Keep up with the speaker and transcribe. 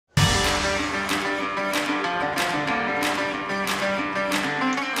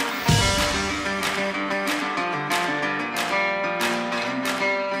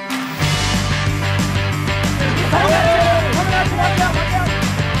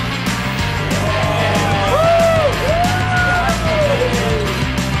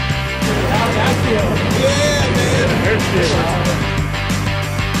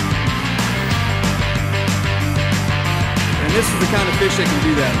fish that can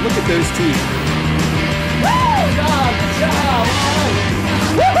do that. Look at those teeth. Good job, good job.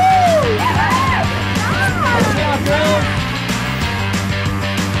 Woohoo! Good job, girl.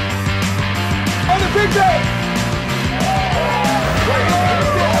 On the big day.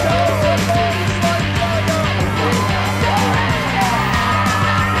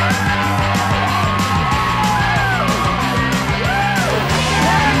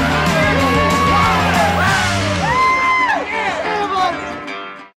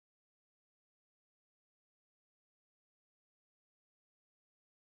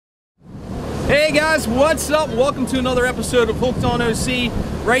 Hey guys, what's up? Welcome to another episode of Hooked on OC,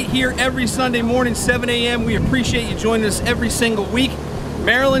 right here every Sunday morning, 7 a.m. We appreciate you joining us every single week.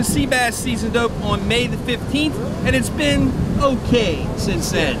 Maryland sea bass seasoned up on May the 15th, and it's been okay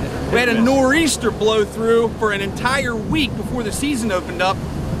since then. We had a nor'easter blow through for an entire week before the season opened up,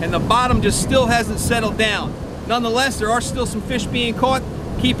 and the bottom just still hasn't settled down. Nonetheless, there are still some fish being caught.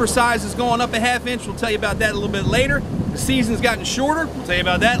 Keeper size is going up a ½ inch. We'll tell you about that a little bit later. The season's gotten shorter. We'll tell you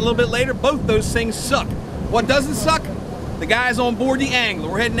about that a little bit later. Both those things suck. What doesn't suck? The guys on board the Angler.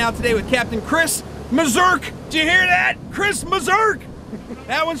 We're heading out today with Captain Chris Mazurk. Did you hear that? Chris Mazurk.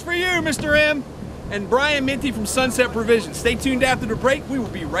 That one's for you, Mr. M. And Brian Minty from Sunset Provisions. Stay tuned after the break. We will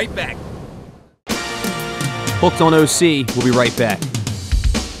be right back. Hooked on OC. We'll be right back.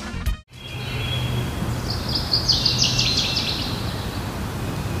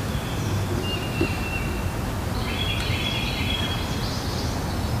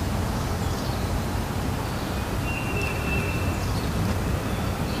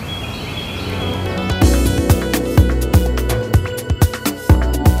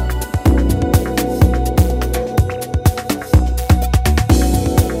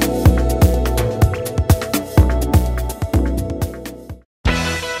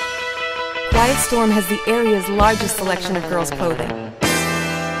 Storm has the area's largest selection of girls' clothing.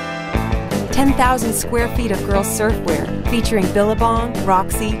 10,000 square feet of girls' surfwear featuring Billabong,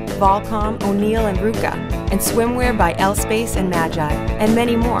 Roxy, Volcom, O'Neill, and Ruka, and swimwear by L-Space and Magi, and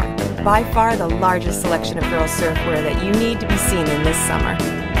many more. By far the largest selection of girls' surfwear that you need to be seen in this summer.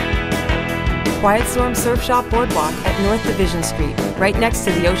 Quiet Storm Surf Shop Boardwalk at North Division Street, right next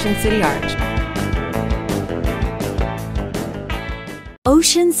to the Ocean City Arch.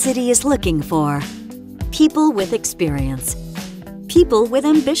 Ocean City is looking for people with experience, people with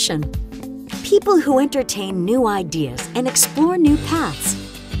ambition, people who entertain new ideas and explore new paths,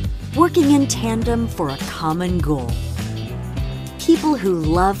 working in tandem for a common goal, people who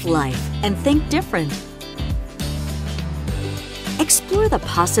love life and think different. Explore the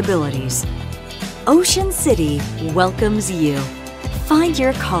possibilities. Ocean City welcomes you. Find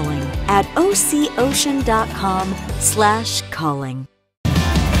your calling at ococean.com/calling.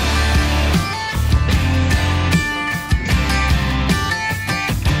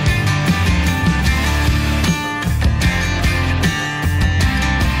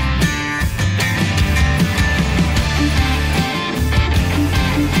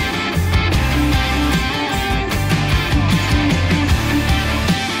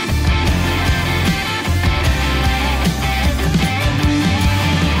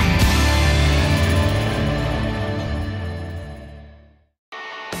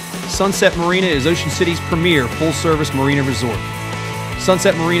 Sunset Marina is Ocean City's premier full-service marina resort.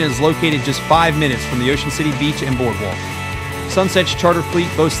 Sunset Marina is located just 5 minutes from the Ocean City Beach and Boardwalk. Sunset's charter fleet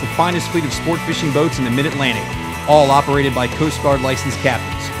boasts the finest fleet of sport fishing boats in the Mid-Atlantic, all operated by Coast Guard licensed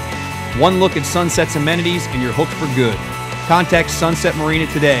captains. One look at Sunset's amenities and you're hooked for good. Contact Sunset Marina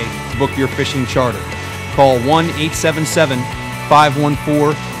today to book your fishing charter. Call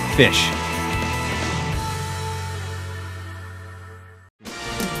 1-877-514-FISH.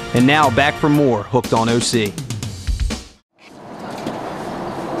 And now back for more Hooked on OC.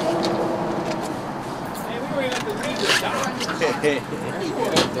 Hey, we don't even have to leave this dock.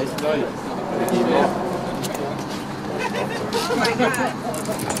 That's nice. Oh my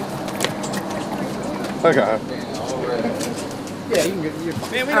God. Okay. Yeah, you can get.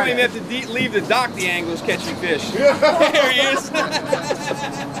 Man, we don't even have to leave the dock. The angler's catching fish. There he is.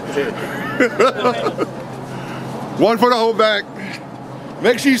 One for the whole back.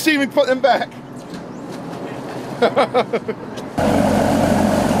 Make sure you see me put them back.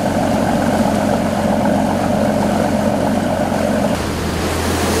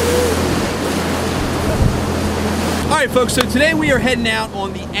 All right, folks, so today we are heading out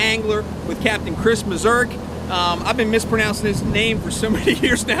on the Angler with Captain Chris Mazurk. I've been mispronouncing his name for so many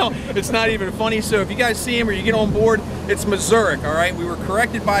years now, it's not even funny. So if you guys see him or you get on board, it's Mazurk, all right? We were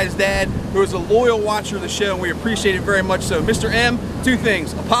corrected by his dad, who is a loyal watcher of the show, and we appreciate it very much. So Mr. M, two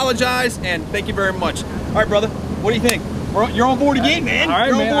things: apologize and thank you very much. All right, brother, what do you think? You're on board again, man. All right,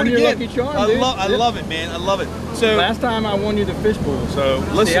 you're man. on board I'm your again. lucky charm, I dude. love it, man. I love it. So last time I won you the fish pool, so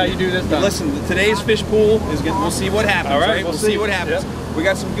let's see how you do this time. Listen, today's fish pool is good. We'll see what happens. All right, We'll see what happens. Yep. We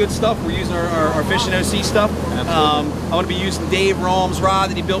got some good stuff. We're using our Fishing OC stuff. I'm going to be using Dave Rom's rod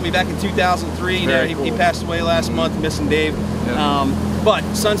that he built me back in 2003. You know, he passed away last month, missing Dave. Yep. But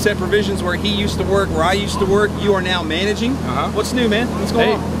Sunset Provisions, where he used to work, where I used to work, you are now managing. What's new, man? What's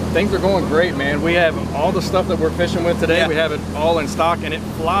going on? Things are going great, man. We have all the stuff that we're fishing with today. We have it all in stock, and it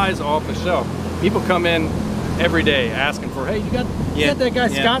flies off the shelf. People come in every day asking for, hey, you got that guy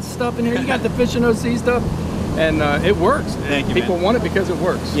Scott's stuff in here? You got the Fishing OC stuff? And it works. Thank you, People want it because it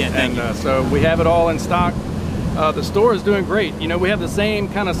works. Yeah, thank you. So we have it all in stock. The store is doing great. You know, we have the same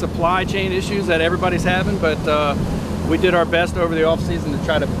kind of supply chain issues that everybody's having, but we did our best over the off season to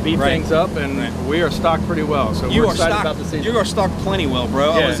try to beef things up, and we are stocked pretty well. So we're excited about the season. You are stocked plenty well,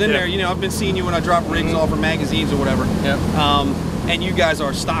 bro. I was in there. You know, I've been seeing you when I drop rigs off or magazines or whatever. And you guys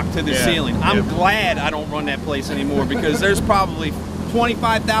are stocked to the ceiling. I'm glad I don't run that place anymore because there's probably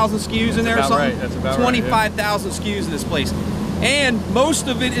 25,000 SKUs in there or something. That's about 25,000 SKUs in this place. And most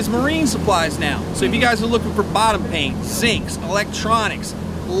of it is marine supplies now. So if you guys are looking for bottom paint, zincs, electronics,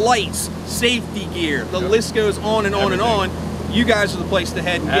 lights, safety gear, the list goes on and on and on, you guys are the place to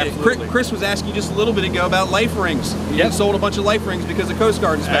head and get it. Chris was asking you just a little bit ago about life rings. You sold a bunch of life rings because of Coast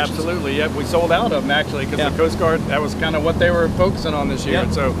Guard inspections. Absolutely, yeah. We sold out of them actually because the Coast Guard, that was kind of what they were focusing on this year.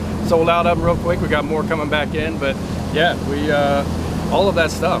 And so sold out of them real quick. We got more coming back in, but yeah, we all of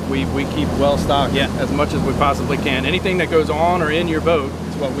that stuff we keep well stocked as much as we possibly can. Anything that goes on or in your boat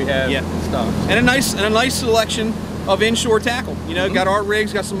is what we have in stock. And a nice selection of inshore tackle. You know, got our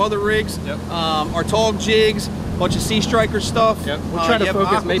rigs, got some other rigs, our tog jigs, bunch of Sea Striker stuff. We try to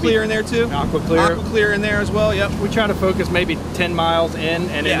focus maybe Clear in there too. Aqua Clear in there as well. We try to focus maybe 10 miles in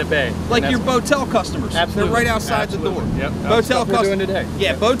and in the bay. Like your Botel customers. They're right outside the door. Botel customers.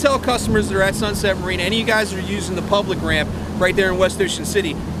 Yeah, Botel customers that are at Sunset Marina. Any of you guys that are using the public ramp right there in West Ocean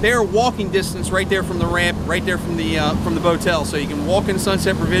City, they are walking distance right there from the ramp, right there from the Botel. So you can walk in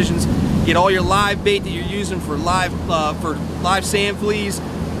Sunset Provisions, get all your live bait that you're using for live sand fleas,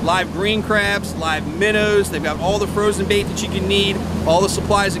 live green crabs, live minnows. They've got all the frozen bait that you can need, all the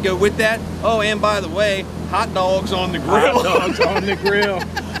supplies that go with that. Oh, and by the way, hot dogs on the grill. Hot dogs on the grill.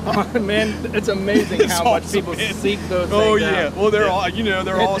 Oh, man, it's amazing how much people seek those things out. Well, they're all, you know,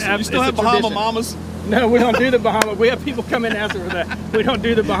 they're awesome. You still have Bahama Mamas? No, we don't do the Bahama. We have people come in asking for that. We don't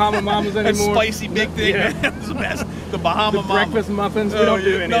do the Bahama Mamas anymore. That spicy big thing, man. That was the best. The Bahama Mama. Breakfast muffins. We don't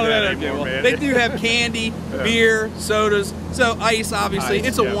do any of that anymore, man. They do have candy, beer, sodas. So ice, obviously.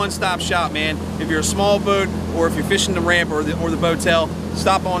 It's a one-stop shop, man. If you're a small boat or if you're fishing the ramp or the Botel,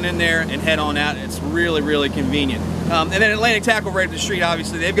 stop on in there and head on out. It's really, really convenient. And then Atlantic Tackle right up the street,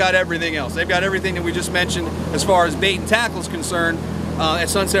 obviously, they've got everything else. They've got everything that we just mentioned as far as bait and tackle is concerned at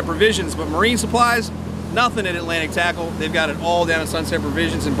Sunset Provisions. But marine supplies, nothing at Atlantic Tackle. They've got it all down at Sunset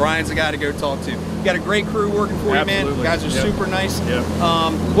Provisions, and Brian's the guy to go talk to. You got a great crew working for you, man. You guys are super nice.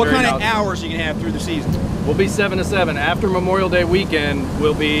 What kind of hours you can have through the season? We'll be 7 to 7. After Memorial Day weekend,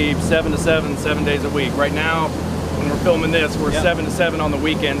 we'll be 7 to 7, 7 days a week. Right now, when we're filming this, we're 7 to 7 on the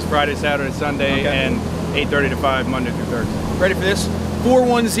weekends, Friday, Saturday, Sunday, and 8:30 to 5, Monday through Thursday. Ready for this?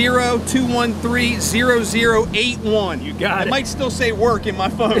 410-213-0081. You got it. I might still say work in my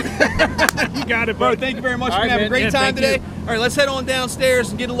phone. You got it, bro. Thank you very much for having a great time today. All right, let's head on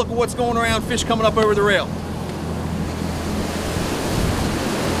downstairs and get a look at what's going around. Fish coming up over the rail.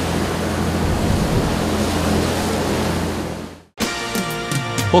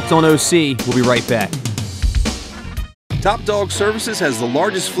 Hooked on OC. We'll be right back. Top Dog Services has the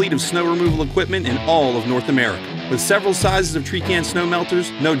largest fleet of snow removal equipment in all of North America. With several sizes of tree can snow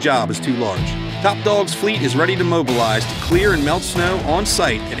melters, no job is too large. Top Dog's fleet is ready to mobilize to clear and melt snow on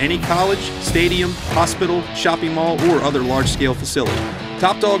site at any college, stadium, hospital, shopping mall, or other large-scale facility.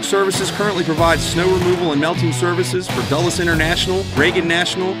 Top Dog Services currently provides snow removal and melting services for Dulles International, Reagan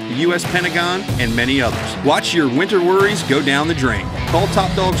National, the U.S. Pentagon, and many others. Watch your winter worries go down the drain. Call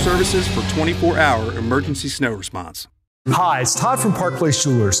Top Dog Services for 24-hour emergency snow response. Hi, it's Todd from Park Place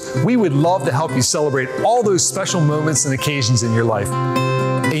Jewelers. We would love to help you celebrate all those special moments and occasions in your life.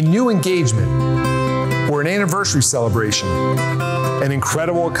 A new engagement, or an anniversary celebration, an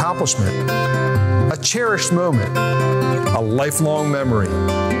incredible accomplishment, a cherished moment, a lifelong memory,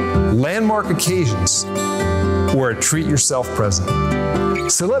 landmark occasions, or a treat yourself present.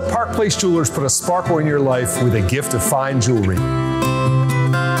 So let Park Place Jewelers put a sparkle in your life with a gift of fine jewelry.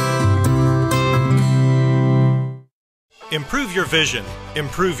 Improve your vision,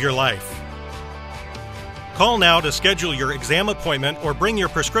 improve your life. Call now to schedule your exam appointment or bring your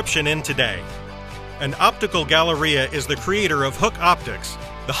prescription in today. and Optical Galleria is the creator of Hook Optics,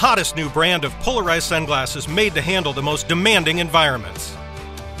 the hottest new brand of polarized sunglasses made to handle the most demanding environments.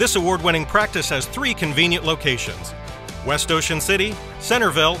 This award-winning practice has 3 convenient locations: West Ocean City,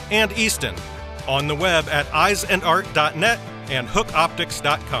 Centerville, and Easton. On the web at eyesandart.net and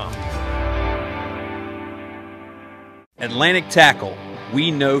hookoptics.com. Atlantic Tackle,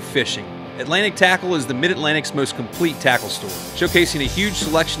 we know fishing. Atlantic Tackle is the Mid-Atlantic's most complete tackle store, showcasing a huge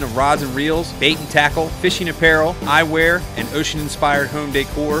selection of rods and reels, bait and tackle, fishing apparel, eyewear, and ocean-inspired home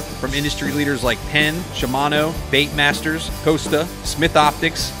decor from industry leaders like Penn, Shimano, Bait Masters, Costa, Smith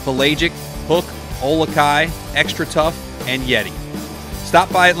Optics, Pelagic, Hook, Olakai, Extra Tough, and Yeti.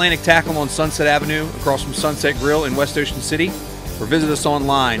 Stop by Atlantic Tackle on Sunset Avenue across from Sunset Grill in West Ocean City, or visit us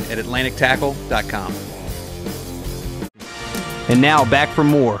online at atlantictackle.com. And now back for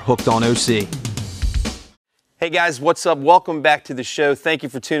more Hooked on OC. Hey guys, what's up? Welcome back to the show. Thank you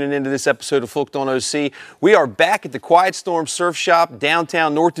for tuning into this episode of Hooked on OC. We are back at the Quiet Storm Surf Shop,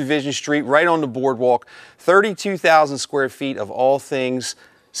 downtown North Division Street, right on the boardwalk. 32,000 square feet of all things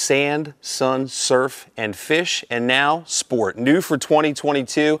sand, sun, surf, and fish, and now sport. New for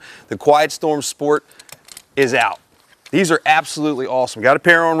 2022, the Quiet Storm Sport is out. These are absolutely awesome. Got a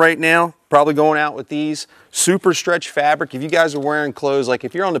pair on right now, probably going out with these. Super stretch fabric. If you guys are wearing clothes, like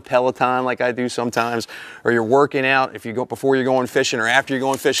if you're on the Peloton like I do sometimes, or you're working out, if you go before you're going fishing or after you're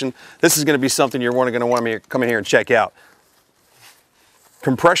going fishing, this is going to be something you're going to want to come in here and check out.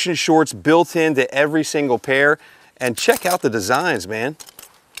 Compression shorts built into every single pair, and check out the designs, man.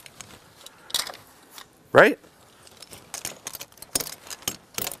 Right?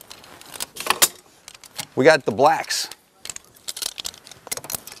 We got the blacks.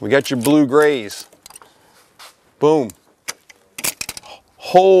 We got your blue grays. Boom.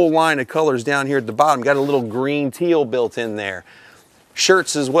 Whole line of colors down here at the bottom. Got a little green teal built in there.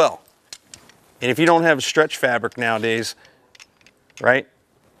 Shirts as well. And if you don't have stretch fabric nowadays, right,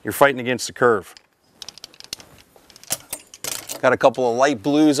 you're fighting against the curve. Got a couple of light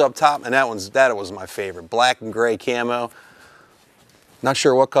blues up top, and that was my favorite. Black and gray camo. Not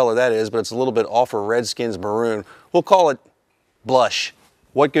sure what color that is, but it's a little bit off of Redskins maroon. We'll call it blush.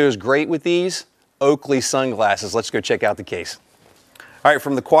 What goes great with these? Oakley sunglasses. Let's go check out the case. All right,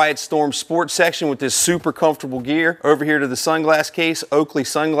 from the Quiet Storm Sports section with this super comfortable gear, over here to the sunglass case, Oakley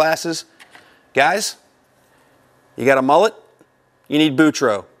sunglasses. Guys, you got a mullet? You need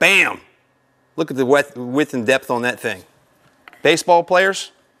Boutro. Bam! Look at the width and depth on that thing. Baseball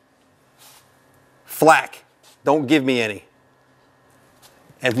players? Flack. Don't give me any.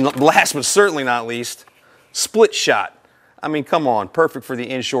 And last but certainly not least, split shot. I mean, come on, perfect for the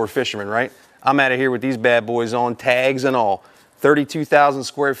inshore fisherman, right? I'm out of here with these bad boys on, tags and all. 32,000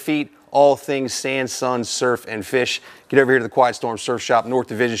 square feet, all things sand, sun, surf, and fish. Get over here to the Quiet Storm Surf Shop, North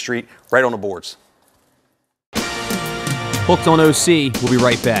Division Street, right on the boards. Hooked on OC, we'll be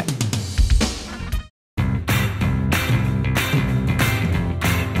right back.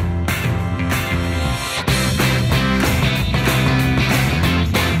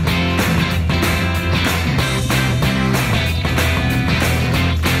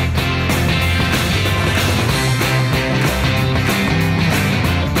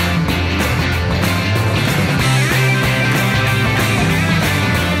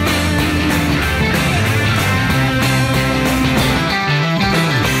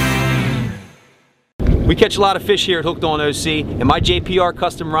 We catch a lot of fish here at Hooked on OC, and my JPR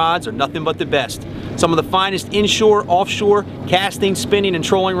custom rods are nothing but the best. Some of the finest inshore, offshore, casting, spinning, and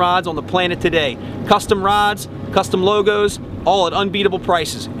trolling rods on the planet today. Custom rods, custom logos, all at unbeatable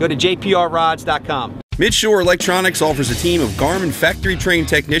prices. Go to jprrods.com. Midshore Electronics offers a team of Garmin factory-trained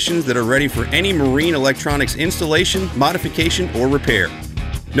technicians that are ready for any marine electronics installation, modification, or repair.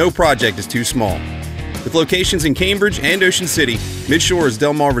 No project is too small. With locations in Cambridge and Ocean City, Midshore is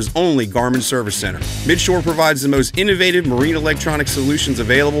Delmarva's only Garmin service center. Midshore provides the most innovative marine electronic solutions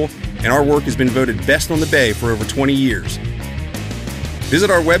available, and our work has been voted best on the Bay for over 20 years. Visit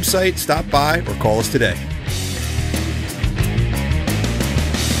our website, stop by, or call us today.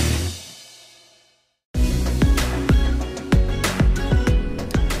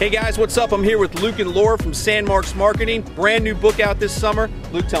 Hey guys, what's up? I'm here with Luke and Laura from Sandmarks Marketing. Brand new book out this summer.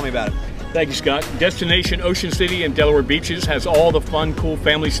 Luke, tell me about it. Thank you, Scott. Destination Ocean City and Delaware Beaches has all the fun, cool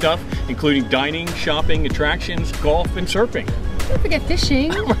family stuff, including dining, shopping, attractions, golf, and surfing. Don't forget fishing.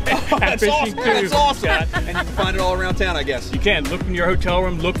 That's fishing awesome. too, That's awesome. Scott. And you can find it all around town, I guess. You can. Look in your hotel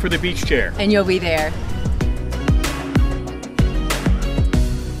room, look for the beach chair. And you'll be there.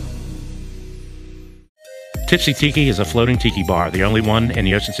 Tipsy Tiki is a floating tiki bar, the only one in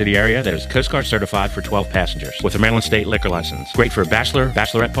the Ocean City area that is Coast Guard certified for 12 passengers with a Maryland State liquor license. Great for bachelor,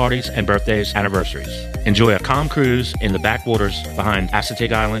 bachelorette parties, and birthdays, anniversaries. Enjoy a calm cruise in the backwaters behind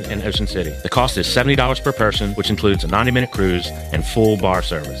Assateague Island in Ocean City. The cost is $70 per person, which includes a 90-minute cruise and full bar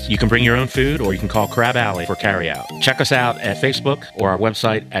service. You can bring your own food or you can call Crab Alley for carry-out. Check us out at Facebook or our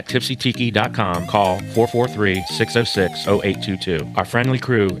website at tipsytiki.com. Call 443-606-0822. Our friendly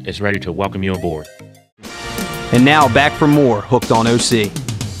crew is ready to welcome you aboard. And now back for more Hooked on OC. 15?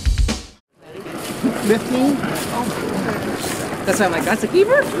 That's why I'm like, that's a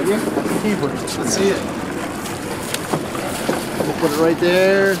keeper? Yeah, keeper. Let's see it. We'll put it right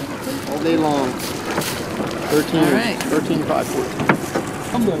there all day long. 13, all right. 13, 5, 14.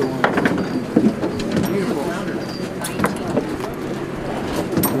 Come the other one. Beautiful.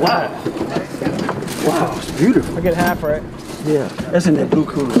 Wow. Wow, it's beautiful. I get half right. Yeah, that's in that blue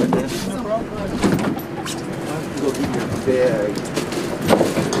cooler right there. Go get your bag.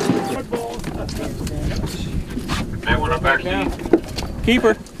 That one up back now.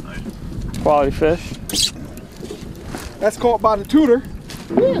 Keeper. Quality fish. That's caught by the tutor.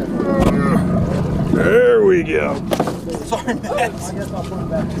 Yeah. There we go. Sorry, man.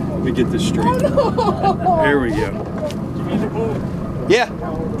 Let me get this straight. There we go. Yeah.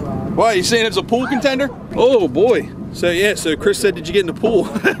 Why, you saying it's a pool contender? Oh boy. So yeah, so Chris said, did you get in the pool?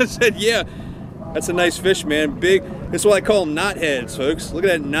 I said, yeah. That's a nice fish, man. Big. That's what I call them knot heads, folks. Look at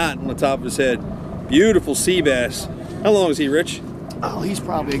that knot on the top of his head. Beautiful sea bass. How long is he, Rich? Oh, he's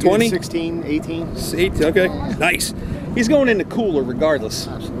probably 20? 16, 18. 18, okay. Nice. He's going in the cooler regardless.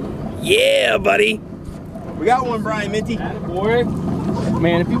 Absolutely. Yeah, buddy. We got one, Brian Minty. Boy.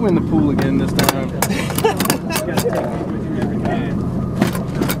 Man, if you win the pool again this time.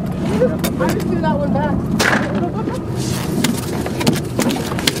 I just threw that one back.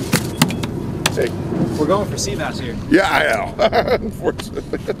 Hey. We're going for sea bass here. Yeah, I am.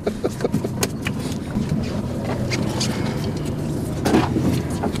 Unfortunately.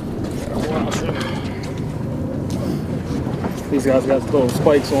 These guys got little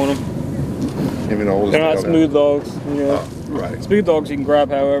spikes on them. Even though they're not smooth dogs. You know. Right. Smooth dogs you can grab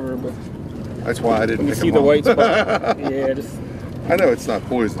however, but that's why I didn't when you pick see them the up. white spot. Yeah, just. I know it's not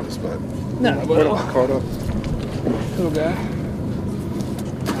poisonous, but No, but caught up. Little guy.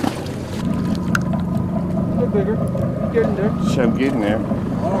 A little bigger. Getting there. I'm getting there.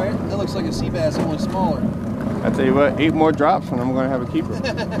 All right, that looks like a sea bass, only smaller. I tell you what, 8 more drops and I'm going to have a keeper.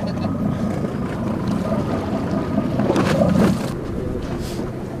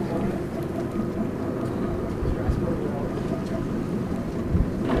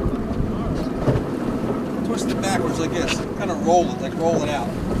 Twist it backwards like this. Kind of roll it, like roll it out.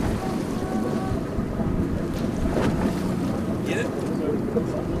 Get it?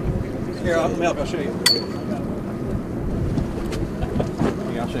 Here, let me help. I'll show you.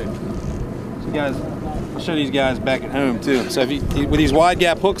 Here, I'll show you. So guys, I'll show these guys back at home too. So if you, with these wide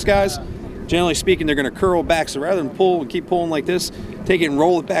gap hooks, guys, generally speaking, they're going to curl back. So rather than pull and keep pulling like this, take it and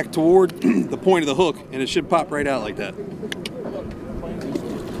roll it back toward the point of the hook, and it should pop right out like that.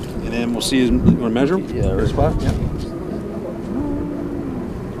 And then we'll see. You want to measure them? Yeah, right. Spot. Yeah.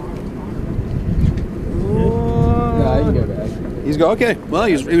 Nah, you can go back. He's go okay. Well,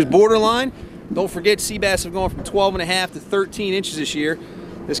 he was borderline. Don't forget, sea bass have gone from 12.5 to 13 inches this year.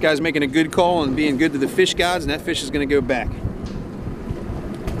 This guy's making a good call and being good to the fish gods, and that fish is going to go back.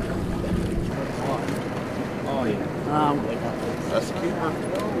 Oh yeah. That's a keeper.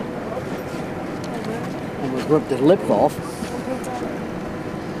 Almost ripped the lip off.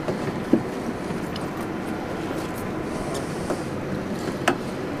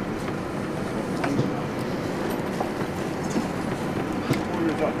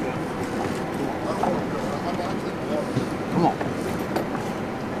 Come on.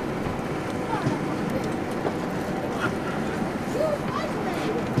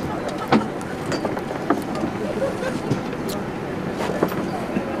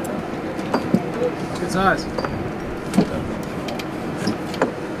 Good size.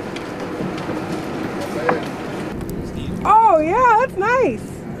 Oh yeah, that's nice.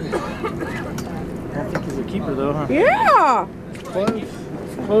 I don't think he's a keeper though, huh? Yeah. Close.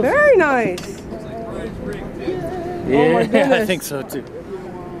 Very nice. Yeah, Oh my goodness. I think so too.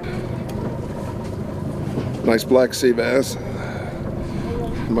 Nice black sea bass.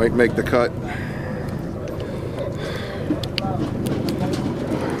 Might make the cut.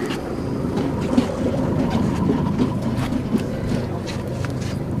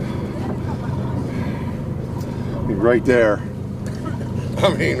 Be right there. I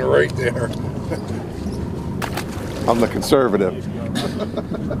mean, right there. I'm the conservative.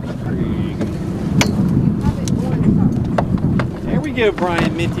 we go,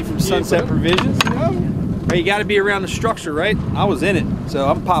 Brian Minty from Sunset Provisions. Hey, you got to be around the structure, right? I was in it, so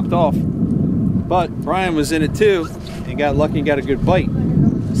I'm popped off. But Brian was in it too, and got lucky and got a good bite.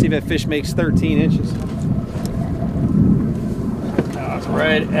 See if that fish makes 13 inches. That's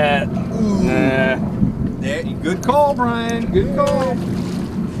right at. There, good call, Brian. Good call.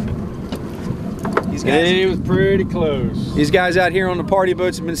 These guys, he was pretty close. These guys out here on the party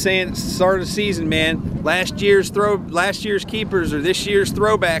boats have been saying at the start of the season, man. Last year's keepers or this year's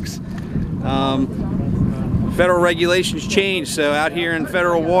throwbacks. Federal regulations changed, so out here in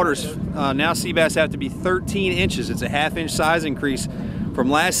federal waters, now sea bass have to be 13 inches. It's a ½ inch size increase from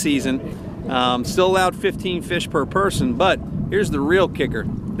last season. Still allowed 15 fish per person, but here's the real kicker.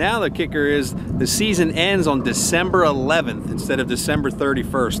 Now the kicker is the season ends on December 11th instead of December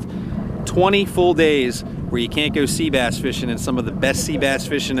 31st. 20 full days where you can't go sea bass fishing, and some of the best sea bass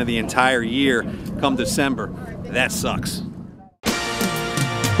fishing of the entire year come December. That sucks.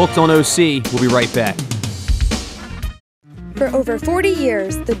 Hooked on OC, we'll be right back. For over 40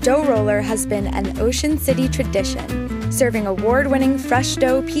 years, the dough roller has been an Ocean City tradition, serving award-winning fresh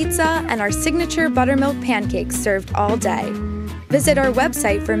dough pizza and our signature buttermilk pancakes served all day. Visit our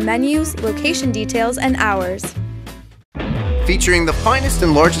website for menus, location details, and hours. Featuring the finest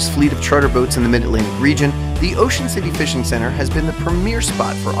and largest fleet of charter boats in the Mid-Atlantic region, the Ocean City Fishing Center has been the premier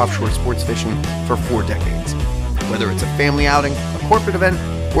spot for offshore sports fishing for 4 decades. Whether it's a family outing, a corporate event,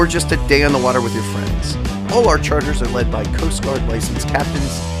 or just a day on the water with your friends, all our charters are led by Coast Guard licensed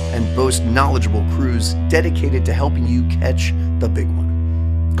captains and boast knowledgeable crews dedicated to helping you catch the big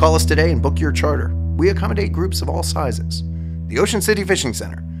one. Call us today and book your charter. We accommodate groups of all sizes. The Ocean City Fishing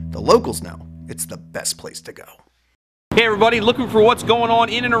Center. The locals know it's the best place to go. Hey everybody, looking for what's going on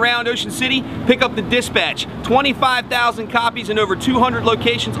in and around Ocean City? Pick up the Dispatch. 25,000 copies in over 200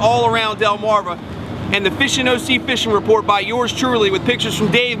 locations all around Delmarva. And the Fishin' OC Fishing Report by yours truly with pictures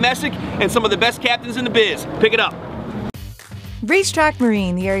from Dave Messick and some of the best captains in the biz. Pick it up. Racetrack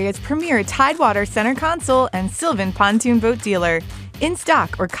Marine, the area's premier Tidewater center console and Sylvan pontoon boat dealer. In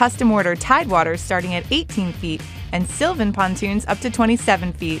stock or custom order Tidewaters starting at 18 feet and Sylvan pontoons up to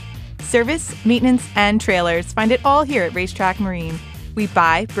 27 feet. Service, maintenance, and trailers. Find it all here at Racetrack Marine. We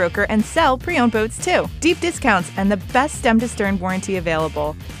buy, broker, and sell pre-owned boats too. Deep discounts and the best stem-to-stern warranty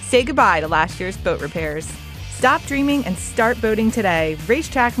available. Say goodbye to last year's boat repairs. Stop dreaming and start boating today.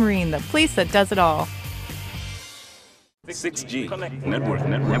 Racetrack Marine, the place that does it all. 6G. Network.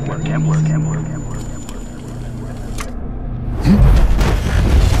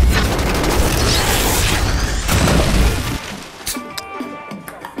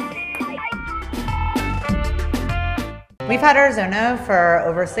 We've had Arizona for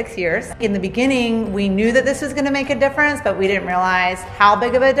over 6 years. In the beginning, we knew that this was going to make a difference, but we didn't realize how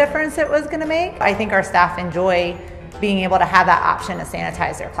big of a difference it was going to make. I think our staff enjoy being able to have that option to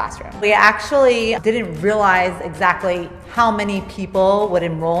sanitize their classroom. We actually didn't realize exactly how many people would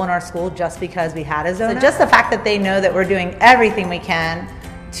enroll in our school just because we had Arizona. So just the fact that they know that we're doing everything we can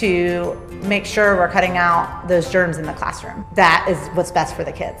to make sure we're cutting out those germs in the classroom. That is what's best for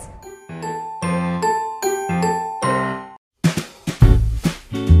the kids.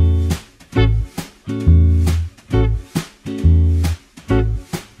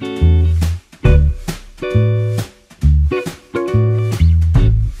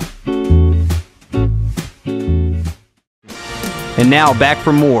 And now back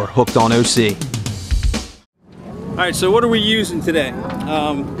for more Hooked on OC. All right, so what are we using today?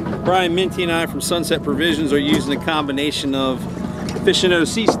 Brian Minty and I from Sunset Provisions are using a combination of Fishin'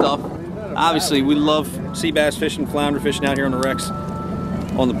 OC stuff. Obviously, we love sea bass fishing, flounder fishing out here on the wrecks,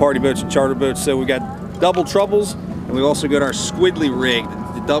 on the party boats and charter boats. So we got double troubles, and we've also got our squiddly rig,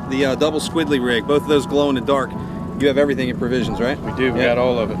 the double squiddly rig. Both of those glow in the dark. You have everything in Provisions, right? We do. We got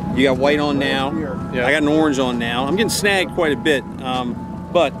all of it. You got white on now. Yeah. I got an orange on now. I'm getting snagged quite a bit,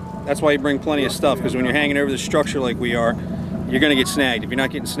 but that's why you bring plenty of stuff, because when you're hanging over the structure like we are, you're going to get snagged. If you're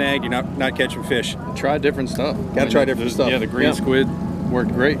not getting snagged, you're not catching fish. Try different stuff. Got to try different stuff. Yeah, the green squid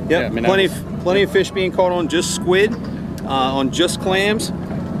worked great. Yep. Yeah, I mean, plenty of fish being caught on just squid, on just clams,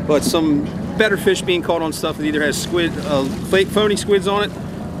 but some better fish being caught on stuff that either has squid, fake phony squids on it,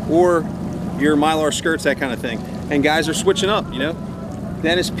 or your Mylar skirts, that kind of thing. And guys are switching up, you know.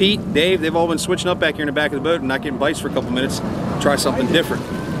 Dennis, Pete, Dave, they've all been switching up back here in the back of the boat and not getting bites for a couple minutes. Try something different.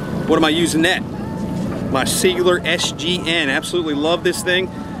 What am I using that? My Seagular SGN. Absolutely love this thing.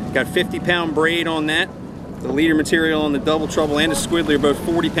 Got 50-pound braid on that. The leader material on the double trouble and the squiddly are both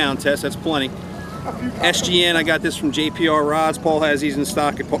 40-pound tests. That's plenty. SGN, I got this from JPR Rods. Paul has these in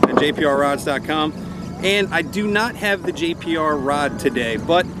stock at jprrods.com. And I do not have the JPR rod today,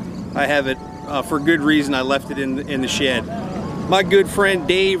 but I have it for good reason. I left it in the shed. My good friend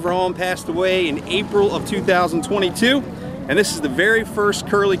Dave Rom passed away in April of 2022, and this is the very first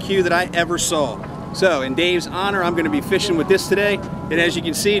curlicue that I ever saw. So in Dave's honor, I'm going to be fishing with this today, and as you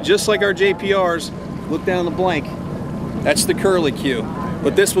can see, just like our JPRs, look down the blank, that's the curlicue.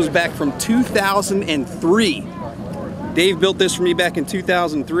 But this was back from 2003. Dave built this for me back in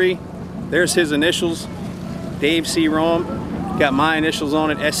 2003. There's his initials, Dave C. Rom. Got my initials on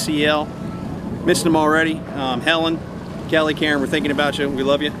it, SCL. Missed them already. Helen, Kelly, Karen, we're thinking about you. We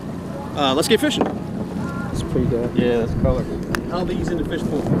love you. Let's get fishing. It's pretty good. Yeah, that's colorful. How big is in the fish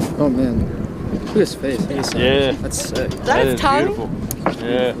pool? Oh man, look at his face. Yeah. That's sick. That is beautiful.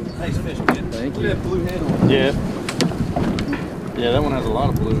 Yeah. Nice fish, man. Thank Look you. at that blue head on it. Yeah. Yeah, that one has a lot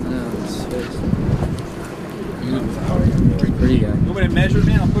of blue. Yeah, that's sick. Pretty guy. You want me to measure it,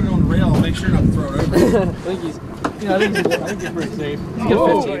 man? I'll put it on the rail. I'll make sure not to throw it over. I think he's pretty safe. He's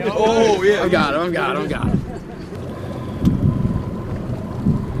got 15. Oh, yeah. I got him.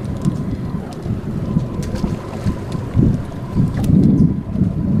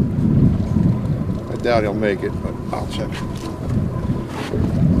 I doubt he'll make it, but I'll check.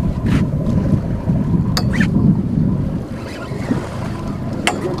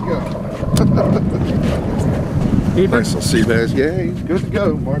 Good to go. Nice little sea bass. Yeah, he's good to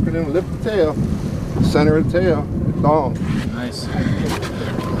go. Marking him, lift the tail. Center of the tail. It's on. Nice.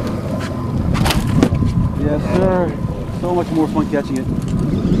 Yes, sir. So much more fun catching it.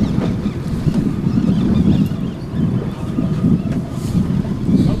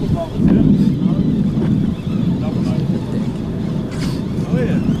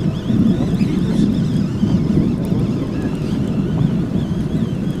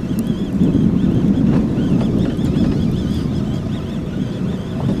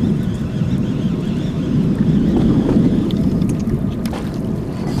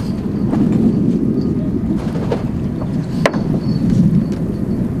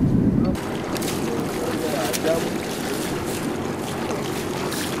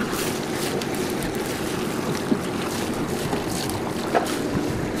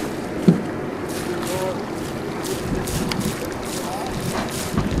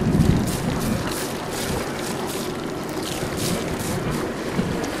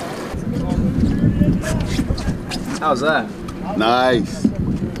 How's that? Nice.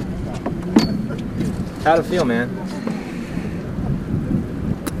 How'd it feel, man?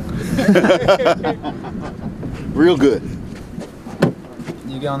 Real good.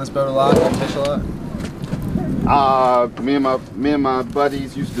 You get on this boat a lot? You fish a lot? Me and my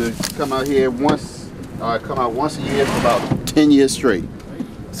buddies used to come out here once a year for about 10 years straight.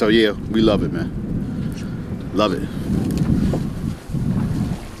 So yeah, we love it, man. Love it.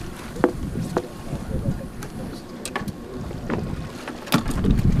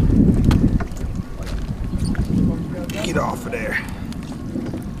 Get off of there.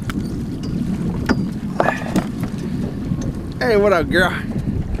 Hey, what up, girl?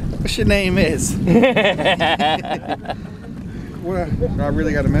 What's your name is? What? I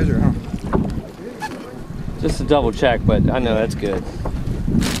really got to measure, huh? Just to double check, but I know that's good.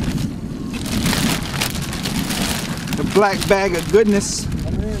 The black bag of goodness.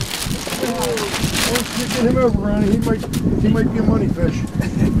 Get him over, Ronnie. He might be a money fish.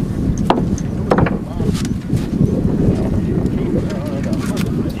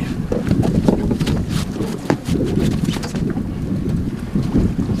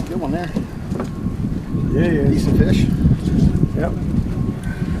 Good one there. Yeah. Decent fish. Yep.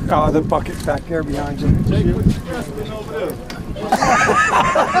 Oh, the bucket's back there behind you. Jake, put your chest in over there.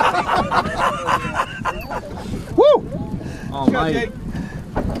 Woo! Oh, my.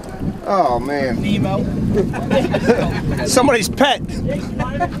 Oh, man. Nemo. Somebody's pet. Alright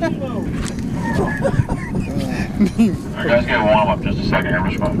guys, get a warm up just a second here. We're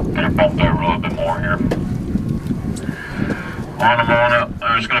just going to get it bumped over a little bit more here. On up.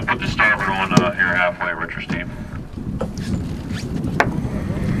 I'm just going to put the starboard on here halfway, Richard Steve.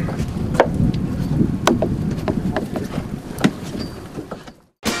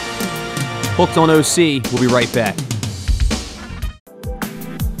 Hooked on OC, we'll be right back.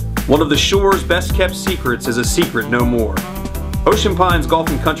 One of the shore's best kept secrets is a secret no more. Ocean Pines Golf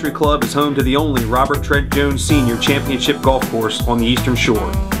and Country Club is home to the only Robert Trent Jones Sr. Championship golf course on the Eastern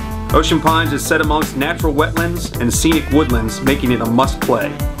Shore. Ocean Pines is set amongst natural wetlands and scenic woodlands, making it a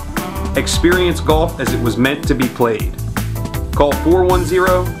must-play. Experience golf as it was meant to be played. Call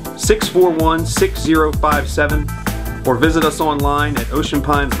 410-641-6057 or visit us online at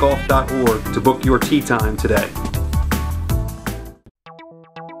oceanpinesgolf.org to book your tee time today.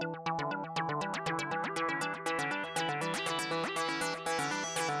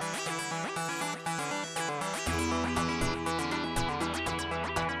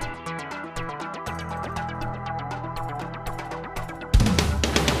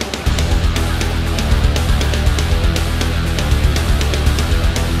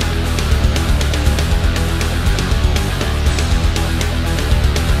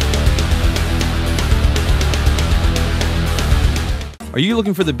 you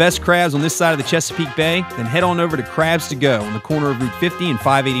looking for the best crabs on this side of the Chesapeake Bay? Then head on over to Crabs to Go on the corner of Route 50 and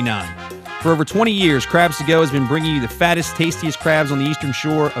 589. For over 20 years, Crabs to Go has been bringing you the fattest, tastiest crabs on the Eastern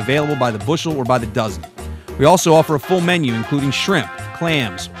Shore, available by the bushel or by the dozen. We also offer a full menu including shrimp,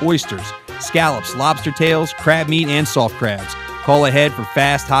 clams, oysters, scallops, lobster tails, crab meat, and soft crabs. Call ahead for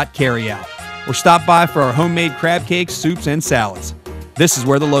fast, hot carry-out. Or stop by for our homemade crab cakes, soups, and salads. This is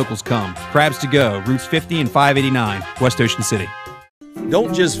where the locals come. Crabs to Go, Routes 50 and 589, West Ocean City.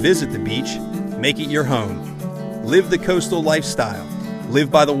 Don't just visit the beach, make it your home. Live the coastal lifestyle. Live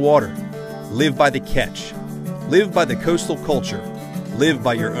by the water. Live by the catch. Live by the coastal culture. Live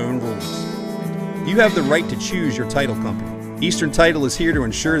by your own rules. You have the right to choose your title company. Eastern Title is here to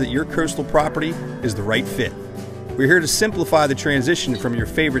ensure that your coastal property is the right fit. We're here to simplify the transition from your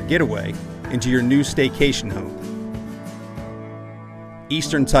favorite getaway into your new staycation home.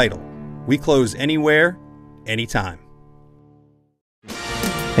 Eastern Title. We close anywhere, anytime.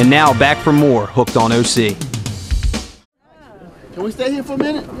 And now back for more Hooked on OC. Can we stay here for a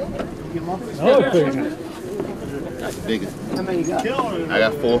minute? Oh, big. That's bigger. How many you got? I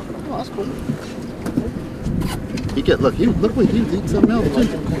got 4. Oh, that's cool. He get look what he eat something else too.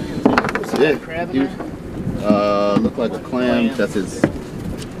 Yeah. Look like a clam. That's his.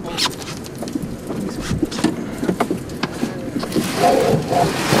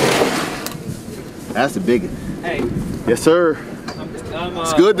 That's the big one. Hey. Yes, sir.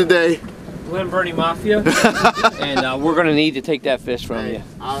 It's good today. Glen Burnie Mafia, and we're gonna need to take that fish from you.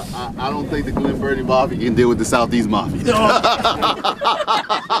 I don't think the Glen Burnie Mafia can deal with the Southeast Mafia.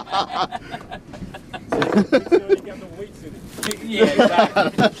 Yeah,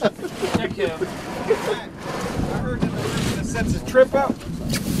 exactly. Check him. I heard that the person that sets a trip up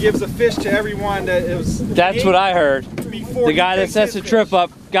gives a fish to everyone that is. That's what I heard. The guy that sets the trip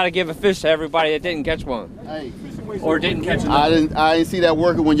up got to give a fish to everybody that didn't catch one. Hey. Or didn't catch it. I didn't see that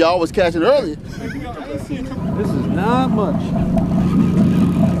working when y'all was catching earlier. This is not much.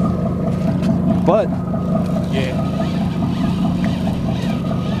 But yeah.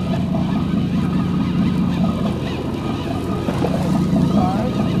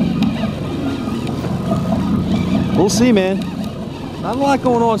 we'll see, man. Not a lot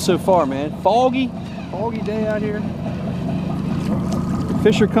going on so far, man. Foggy day out here.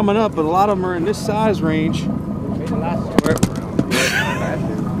 Fish are coming up, but a lot of them are in this size range.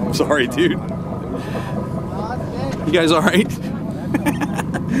 I'm sorry, dude. You guys all right?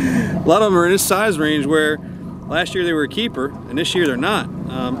 A lot of them are in this size range where last year they were a keeper and this year they're not.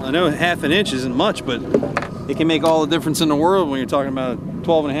 I know 1/2 inch isn't much, but it can make all the difference in the world when you're talking about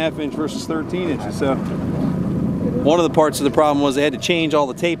 12.5 inch versus 13 inches. So one of the parts of the problem was they had to change all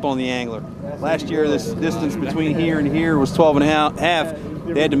the tape on the angler. Last year, this distance between here and here was 12.5.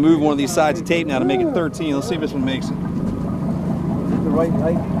 They had to move one of these sides of tape now to make it 13. Let's see if this one makes it. The right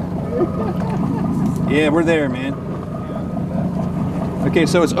height. Yeah, we're there, man. Okay,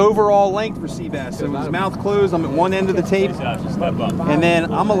 so it's overall length for sea bass. So with his mouth closed, I'm at one end of the tape, and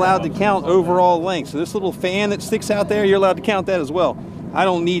then I'm allowed to count overall length. So this little fan that sticks out there, you're allowed to count that as well. I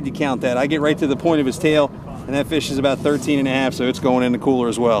don't need to count that. I get right to the point of his tail, and that fish is about 13.5, so it's going in the cooler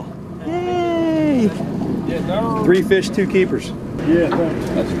as well. Yay! 3 fish, 2 keepers. Yeah,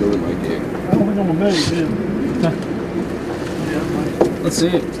 that's a good one right there. I don't think I'm a million, Let's see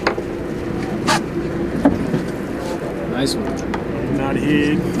it. Nice one. Not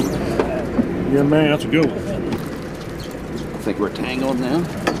hid. Yeah, man, that's a good one. I think we're tangled now.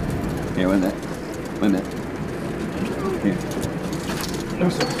 Here, wait a minute. Wait a minute. Here.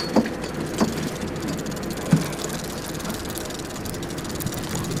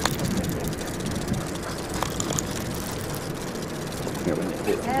 Yeah,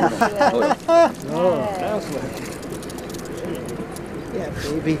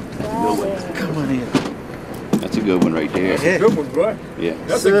 baby. Come on in. That's a good one right there. That's a good one, bro. Yeah.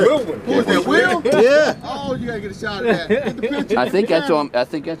 That's a good one. Who was that, Will? Yeah. Oh, you gotta get a shot at that. Get the picture. I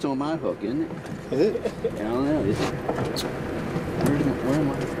think that's on my hook, isn't it? Is it? I don't know. Is it? Where am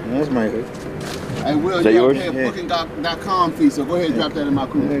I? That's my hook. Hey, Will, Is that you yours? have a booking.com fee, so go ahead and drop that in my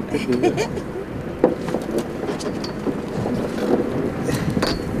cooler. Yeah, could do that.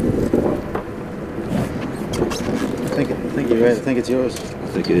 I think you're right. I think it's yours. I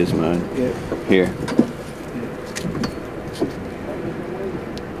think it is mine. Yeah. Here.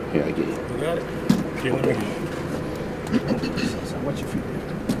 Here, I get it. You got it? Okay, let me. So what's your feet?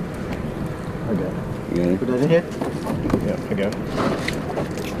 I got it. You got it? Put that in here? Yeah, I got it.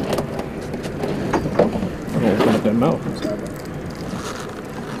 I'm gonna open up that mouth.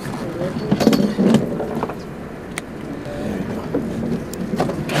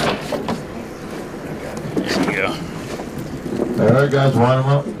 All right. Alright guys, line them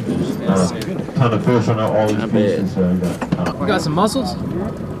up. Ton of fish on all these pieces. So You got some mussels?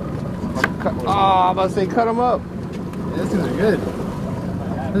 Oh, I'm about to say cut them up. Yeah, these things are good.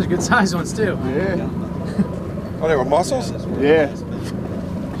 Those are good sized ones too. Yeah. Oh, they were mussels? Yeah. I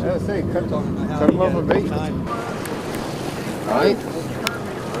say cut them up for bait. Alright.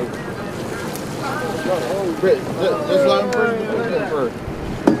 Just let them bring the fish in first.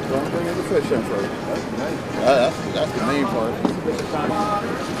 Let them bring the fish in first. That's the main part.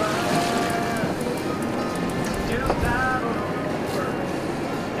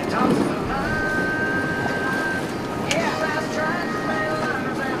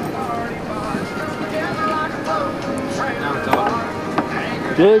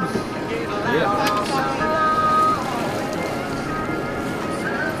 Good? Yeah.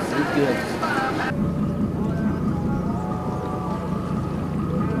 Good.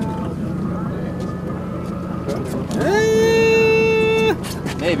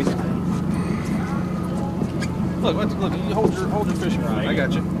 Maybe. Look, you hold your fishing rod. I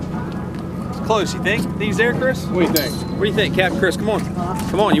got you. It's close, you think? Think he's there, Chris? What do you think? What do you think, Captain Chris? Come on.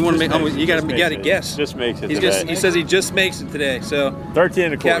 Come on, you want to make you gotta guess. Just makes it today. He says he just makes it today. So 13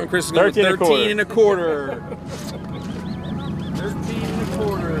 and a quarter. Captain Chris is going 13 and a quarter. 13 and a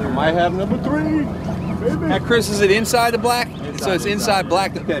quarter. I might have number 3. Baby. Now, Chris, is it inside the black? So it's inside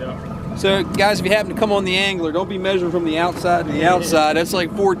black. Okay. So, guys, if you happen to come on the angler, don't be measuring from the outside to the outside. That's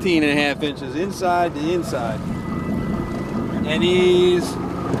like 14 and a half inches, inside to inside. And he's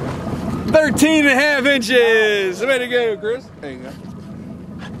 13 and a half inches. Way to go, Chris. There you go.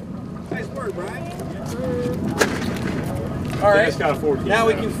 Nice work, Brian. All right. Got a 14. Now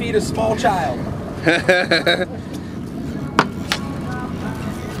we can feed a small child.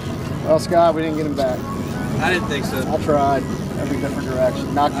 Well, Scott, we didn't get him back. I didn't think so. I tried every different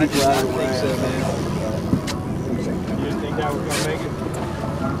direction. Knock people out of the way. I think so, man. You didn't think that was going to make it?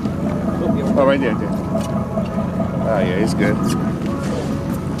 Oh, right there, dude. Oh, yeah, he's good.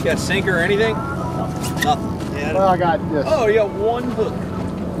 You got a sinker or anything? Nothing. Yeah, well, I got this. Oh, you got one hook.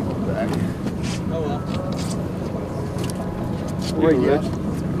 Oh, well. Wait,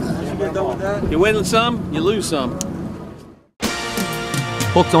 yeah. You win some, you lose some.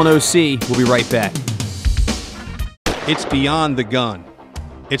 Hooked on OC, we'll be right back. It's beyond the gun.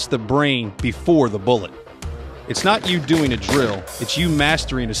 It's the brain before the bullet. It's not you doing a drill, it's you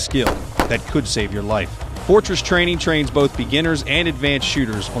mastering a skill that could save your life. Fortress Training trains both beginners and advanced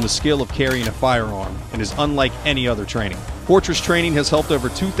shooters on the skill of carrying a firearm and is unlike any other training. Fortress Training has helped over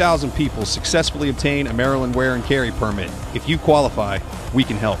 2,000 people successfully obtain a Maryland wear and carry permit. If you qualify, we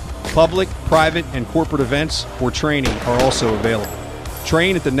can help. Public, private, and corporate events or training are also available.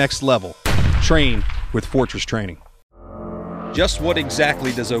 Train at the next level. Train with Fortress Training. Just what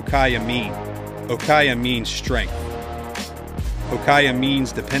exactly does Okaya mean? Okaya means strength. Okaya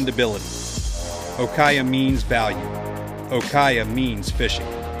means dependability. Okaya means value. Okaya means fishing.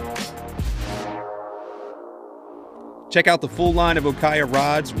 Check out the full line of Okaya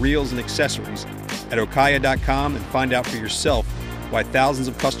rods, reels, and accessories at okaya.com and find out for yourself why thousands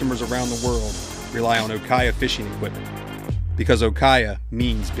of customers around the world rely on Okaya fishing equipment. Because Okaya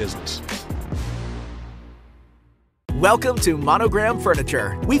means business. Welcome to Monogram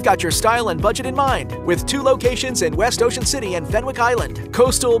Furniture. We've got your style and budget in mind, with 2 locations in West Ocean City and Fenwick Island.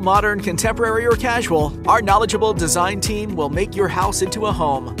 Coastal, modern, contemporary, or casual, our knowledgeable design team will make your house into a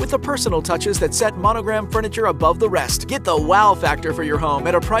home with the personal touches that set Monogram Furniture above the rest. Get the wow factor for your home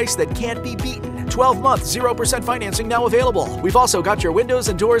at a price that can't be beaten. 12-month, 0% financing now available. We've also got your windows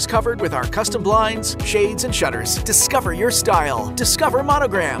and doors covered with our custom blinds, shades, and shutters. Discover your style. Discover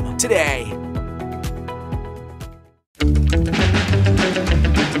Monogram today.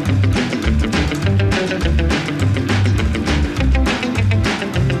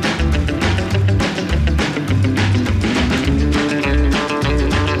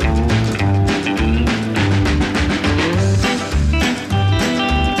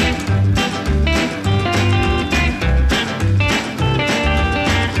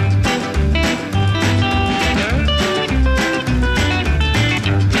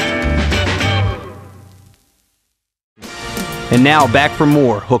 And now back for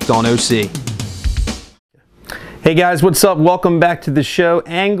more Hooked on OC. Hey guys, what's up? Welcome back to the show.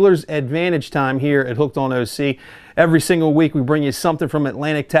 Angler's Advantage time here at Hooked on OC. Every single week we bring you something from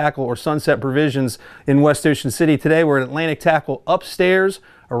Atlantic Tackle or Sunset Provisions in West Ocean City. Today we're at Atlantic Tackle upstairs,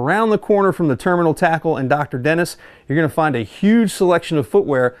 around the corner from the Terminal Tackle and Dr. Dennis. You're going to find a huge selection of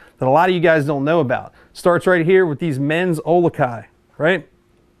footwear that a lot of you guys don't know about. Starts right here with these men's Olakai, right?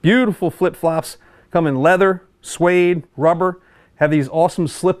 Beautiful flip-flops, come in leather, suede, rubber, have these awesome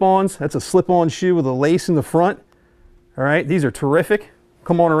slip-ons. That's a slip-on shoe with a lace in the front. All right, these are terrific.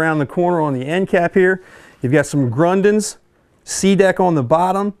 Come on around the corner on the end cap here. You've got some Grundens, C-deck on the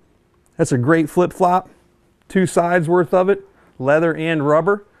bottom. That's a great flip-flop. 2 sides worth of it, leather and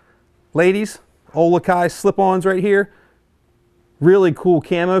rubber. Ladies, Olakai slip-ons right here. Really cool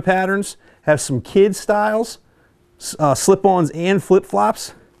camo patterns. Have some kid styles, slip-ons and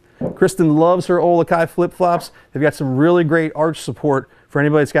flip-flops. Kristen loves her Olakai flip-flops. They've got some really great arch support for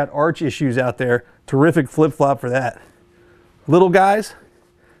anybody that's got arch issues out there. Terrific flip-flop for that. Little guys,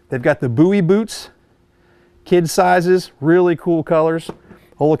 they've got the Bowie boots, kid sizes, really cool colors.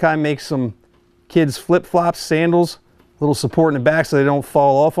 Olakai makes some kids flip-flops, sandals, little support in the back so they don't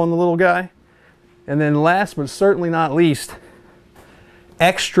fall off on the little guy. And then last but certainly not least,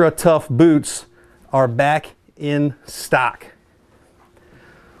 extra tough boots are back in stock.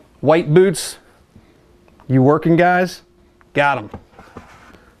 White boots, you working guys, got them.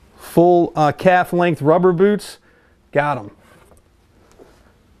 Full calf length rubber boots, got them.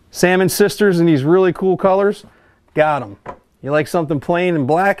 Salmon Sisters in these really cool colors, got them. You like something plain and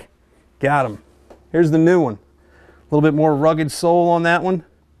black, got them. Here's the new one. A little bit more rugged sole on that one.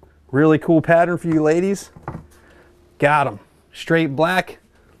 Really cool pattern for you ladies. Got them. Straight black,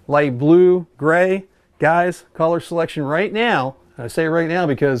 light blue, gray. Guys, color selection right now. I say right now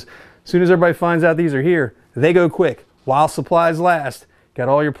because as soon as everybody finds out these are here, they go quick. While supplies last. Got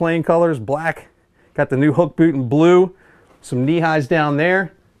all your plain colors, black. Got the new hook boot in blue. Some knee highs down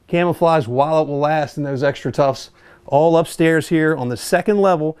there. Camouflage while it will last in those extra toughs. All upstairs here on the 2nd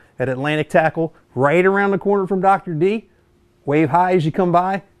level at Atlantic Tackle, right around the corner from Dr. D. Wave high as you come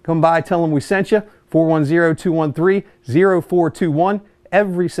by. Come by, tell them we sent you. 410-213-0421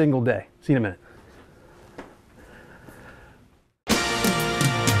 every single day. See you in a minute.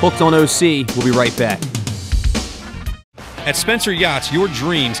 Hooked on OC, we'll be right back. At Spencer Yachts, your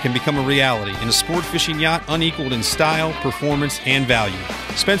dreams can become a reality in a sport fishing yacht unequaled in style, performance, and value.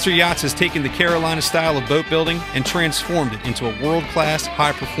 Spencer Yachts has taken the Carolina style of boat building and transformed it into a world-class,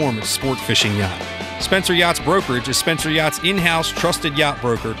 high-performance sport fishing yacht. Spencer Yachts Brokerage is Spencer Yachts' in-house trusted yacht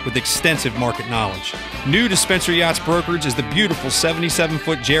broker with extensive market knowledge. New to Spencer Yachts Brokerage is the beautiful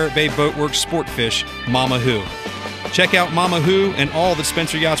 77-foot Jarrett Bay Boatworks sport fish, Mama Who. Check out Mama Who and all that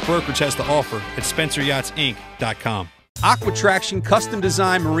Spencer Yachts Brokerage has to offer at SpencerYachtsInc.com. Aqua Traction custom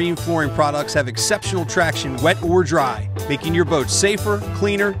designed marine flooring products have exceptional traction wet or dry, making your boat safer,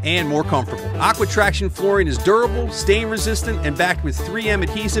 cleaner, and more comfortable. Aqua Traction flooring is durable, stain resistant, and backed with 3M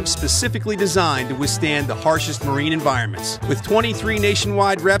adhesive specifically designed to withstand the harshest marine environments. With 23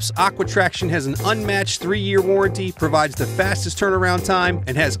 nationwide reps, Aqua Traction has an unmatched 3-year warranty, provides the fastest turnaround time,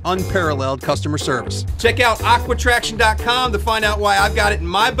 and has unparalleled customer service. Check out aquatraction.com to find out why I've got it in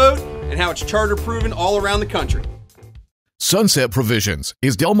my boat and how it's charter proven all around the country. Sunset Provisions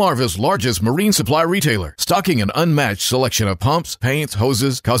is Delmarva's largest marine supply retailer, stocking an unmatched selection of pumps, paints,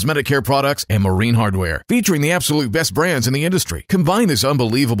 hoses, cosmetic care products, and marine hardware, featuring the absolute best brands in the industry. Combine this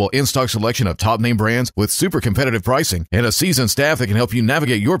unbelievable in-stock selection of top-name brands with super competitive pricing and a seasoned staff that can help you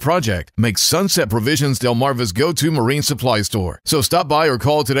navigate your project. Make Sunset Provisions Delmarva's go-to marine supply store. So stop by or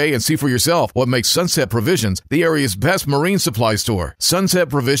call today and see for yourself what makes Sunset Provisions the area's best marine supply store. Sunset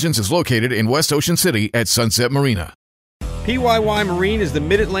Provisions is located in West Ocean City at Sunset Marina. PYY Marine is the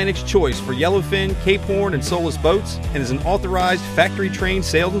Mid-Atlantic's choice for yellowfin, Cape Horn, and Solus boats and is an authorized factory-trained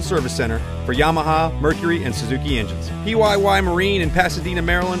sales and service center for Yamaha, Mercury, and Suzuki engines. PYY Marine in Pasadena,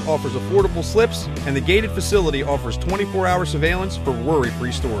 Maryland offers affordable slips, and the gated facility offers 24-hour surveillance for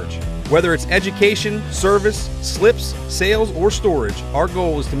worry-free storage. Whether it's education, service, slips, sales, or storage, our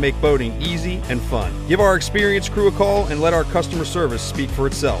goal is to make boating easy and fun. Give our experienced crew a call and let our customer service speak for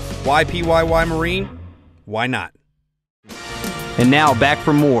itself. Why PYY Marine? Why not? And now back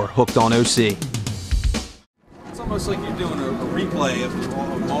for more Hooked on OC. It's almost like you're doing a replay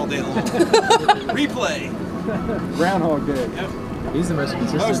of all day long. Replay. Groundhog Day. Yep. He's the most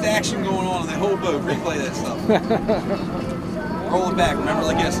consistent. Most action going on the whole boat. Replay that stuff. Roll it back. Remember,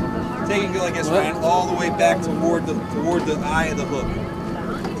 like this. Take it like this, Ryan, all the way back toward the eye of the hook.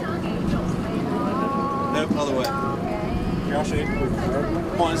 Nope, other way. Here, I'll show you.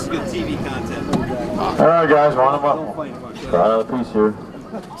 Come on, this is good TV content. All right, guys, round them up. Try another piece here.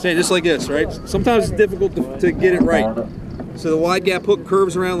 Say just like this, right? Sometimes it's difficult to get it right. So the wide gap hook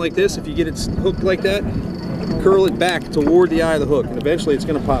curves around like this. If you get it hooked like that, curl it back toward the eye of the hook, and eventually it's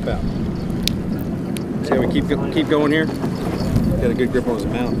going to pop out. See how we keep going here? Got a good grip on his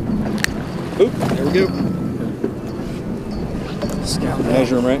mouth. Oop, there we go.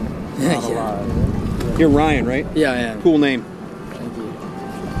 Measure him, right? Yeah. You're Ryan, right? Yeah, I am. Cool name. Thank you.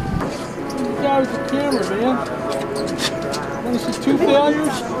 Guy with the camera, man. What is this, 2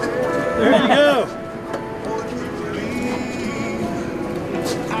 failures? There you go.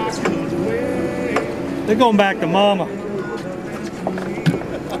 They're going back to mama. Nice.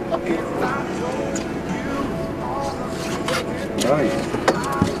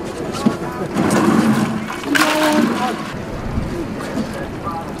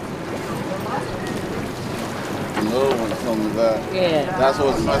 Another one coming to that. Yeah. That's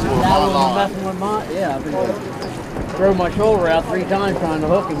what's messing with my That was line. messing with my, yeah, I've been throw my shoulder out 3 times trying to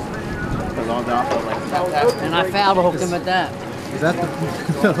hook him. And I foul hooked him at that. Is that the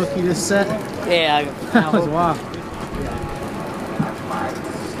hook you just set? Yeah. That was wild.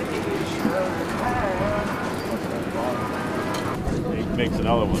 He makes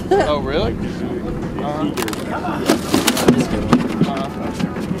another one. Oh, really?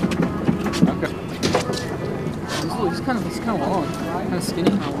 He's kind of long. Kind of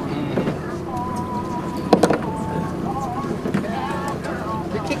skinny.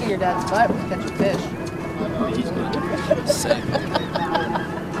 You're kicking your dad's butt when you catch a fish. Sick.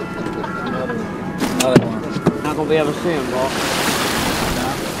 Not gonna be able to see him, boss.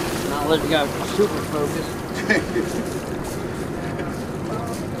 Not unless you got super focus.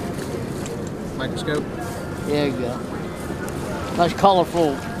 Microscope. There you go. Nice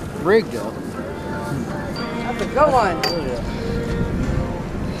colorful rig though. That's a good one.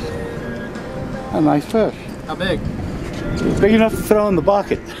 A nice fish. How big? Big enough to throw in the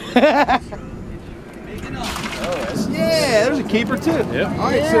bucket. Yeah, there's a keeper too. Yeah. All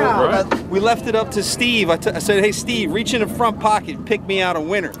right, so we left it up to Steve. I said, hey, Steve, reach in the front pocket, pick me out a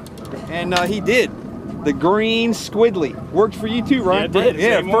winner. And he did. The green squiddly. Worked for you too, right? Yeah, it did.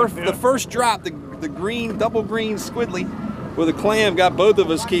 Yeah, the first drop, the green, double green squiddly with a clam got both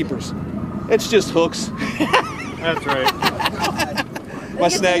of us keepers. It's just hooks. That's right. My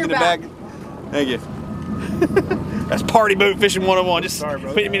snag in the back. Thank you. That's party boat fishing 101. Just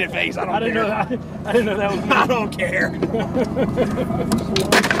put me in the face. I don't care. I didn't know that was me. I don't care.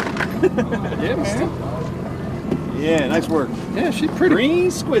 Yeah, man. Yeah, nice work. Yeah, she's pretty. Green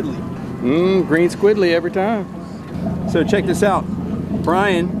squiddly. Green squiddly every time. So check this out.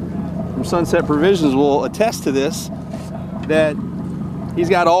 Brian from Sunset Provisions will attest to this, that he's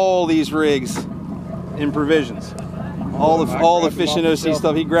got all these rigs in Provisions. All the fishing OC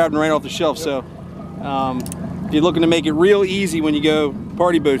stuff, he grabbed them right off the shelf. So if you're looking to make it real easy when you go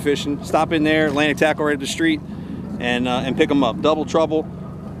party boat fishing, stop in there, Atlantic Tackle right up the street, and pick them up. Double Trouble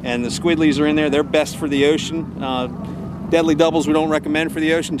and the squiddlies are in there. They're best for the ocean. Deadly doubles we don't recommend for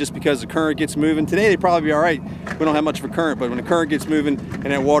the ocean just because the current gets moving. Today they'd probably be all right. We don't have much of a current, but when the current gets moving and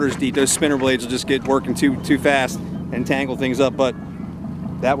that water's deep, those spinner blades will just get working too fast and tangle things up, but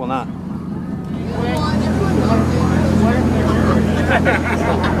that will not.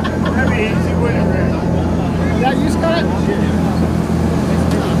 That'd be easy winner. Is that you, Scott?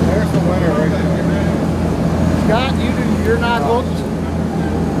 There's the winner right there. Scott, you're not hooked.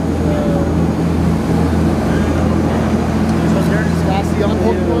 Scott's the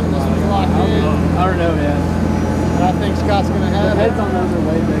unhooked one. This one's locked in. I don't know, man. And I think Scott's gonna have the heads on those are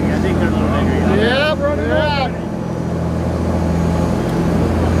way bigger. I think they're a little bigger. Yeah, brother. Yeah.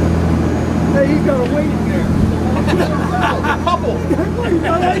 Hey, he's got a weight in there. Couple. Oh,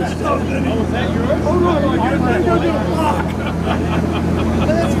 was that yours? Oh, no, you're going to block.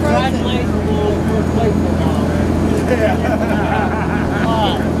 That's Congratulations, first place.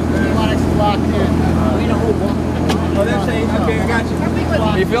 Lenox is locked in. We don't hold one. Oh, they're saying, okay, I got you.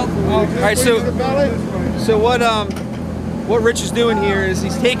 You feel? All right, so what Rich is doing here is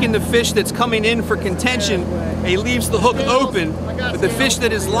he's taking the fish that's coming in for contention and he leaves the hook open, but the fish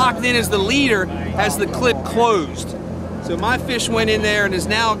that is locked in as the leader has the clip closed. So my fish went in there and has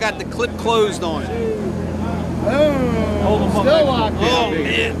now got the clip closed on it. Oh, still locked in. Oh,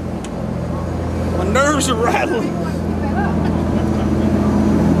 man. My nerves are rattling.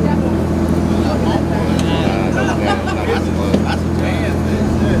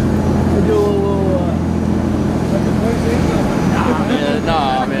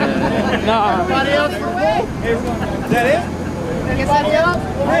 Nah, man. Nah. Anybody else for me? Is that it? Anybody else?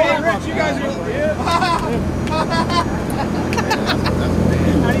 Hey, Rich, you guys are...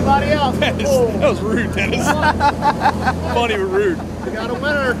 Anybody else? That was rude, Dennis. Funny but rude. We got a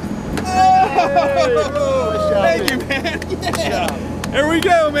winner. Thank you, man. Yeah. There we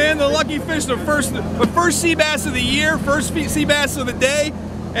go, man. The lucky fish, the first sea bass of the year, first sea bass of the day,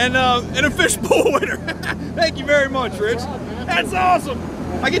 and a fish pool winner. Thank you very much, Rich. That's awesome.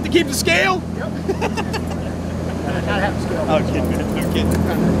 I get to keep the scale? Yep. Gotta have the scale. I'm kidding, man. I'm kidding.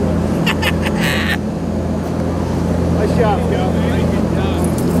 Nice job, Scott.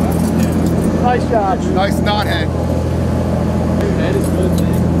 Nice job. Nice knothead.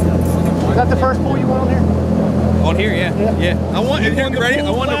 Is that the first pool you went on here? On here, yeah. I want to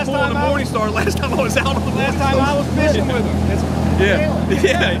pull on the Morning Star last time I was out on the last time I was fishing with him.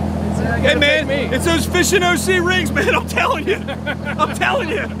 Yeah. Hey man, it's those fishing OC rigs, man. I'm telling you. I'm telling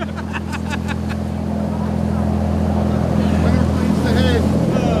you.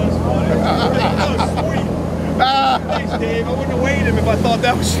 Thanks, Dave. I wouldn't have weighed him if I thought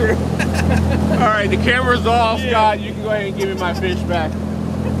that was true. All right, the camera's off, Scott. You can go ahead and give me my fish back.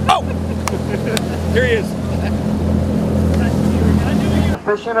 Oh! Here he is.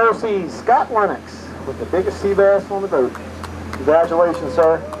 Fishing OC, Scott Lenox, with the biggest sea bass on the boat. Congratulations,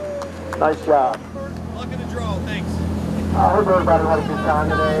 sir. Nice job. Luck in the draw, thanks. I hope everybody had a good time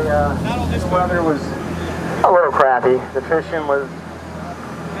today. The weather was a little crappy. The fishing was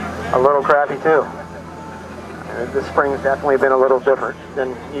a little crappy too. This spring's definitely been a little different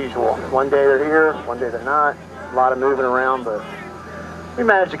than usual. One day they're here, one day they're not. A lot of moving around, but we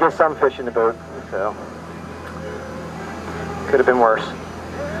managed to get some fish in the boat, so could have been worse.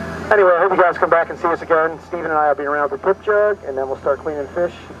 Anyway, I hope you guys come back and see us again. Stephen and I will be around with the tip jug, and then we'll start cleaning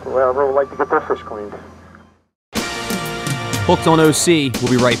fish. Whoever would like to get their fish cleaned. Hooked on OC,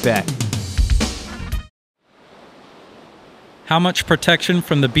 we'll be right back. How much protection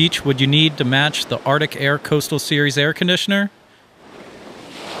from the beach would you need to match the Arctic Air Coastal Series air conditioner?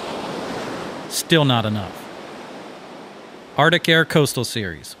 Still not enough. Arctic Air Coastal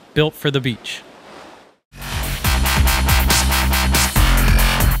Series, built for the beach.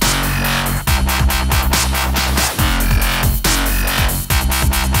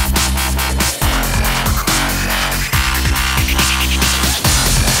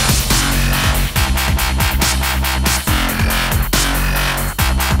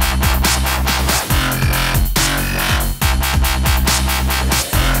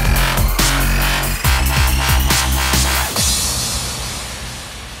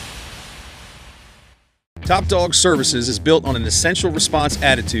 Top Dog Services is built on an essential response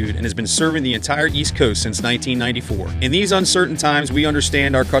attitude and has been serving the entire East Coast since 1994. In these uncertain times, we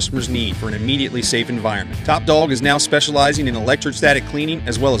understand our customers' need for an immediately safe environment. Top Dog is now specializing in electrostatic cleaning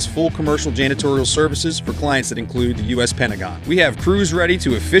as well as full commercial janitorial services for clients that include the U.S. Pentagon. We have crews ready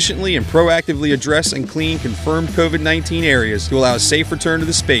to efficiently and proactively address and clean confirmed COVID-19 areas to allow a safe return to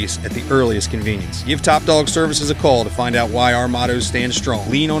the space at the earliest convenience. Give Top Dog Services a call to find out why our mottos stand strong.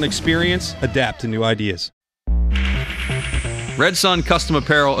 Lean on experience, adapt to new ideas. Red Sun Custom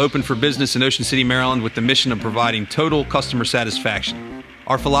Apparel opened for business in Ocean City, Maryland with the mission of providing total customer satisfaction.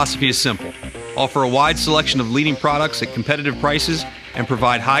 Our philosophy is simple. Offer a wide selection of leading products at competitive prices and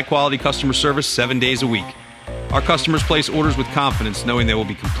provide high-quality customer service 7 days a week. Our customers place orders with confidence knowing they will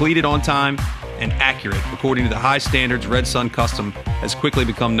be completed on time and accurate according to the high standards Red Sun Custom has quickly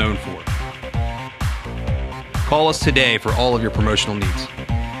become known for. Call us today for all of your promotional needs.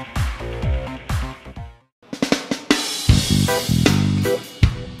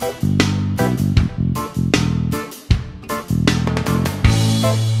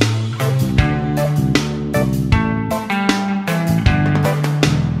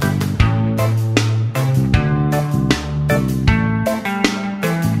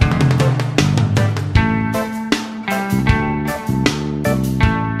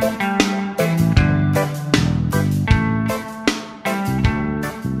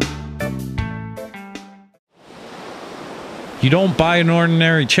 You don't buy an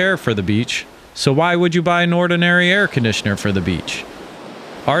ordinary chair for the beach, so why would you buy an ordinary air conditioner for the beach?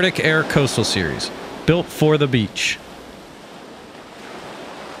 Arctic Air Coastal Series, built for the beach.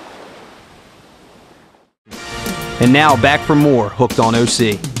 And now back for more Hooked on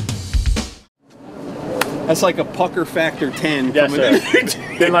OC. That's like a pucker factor 10. Yes,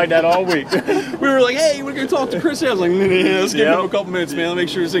 sir. Been like that all week. We were like, hey, we're going to talk to Chris. I was like, yeah, let's give him a couple minutes, man. Let's make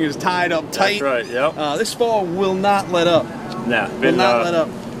sure this thing is tied up tight. That's right, yep. This fall will not let up. Nah, will not let up.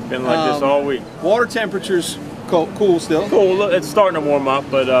 Been like this all week. Water temperatures cool still. Cool, it's starting to warm up,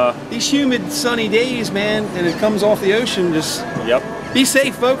 but... These humid, sunny days, man, and it comes off the ocean, just... Yep. Be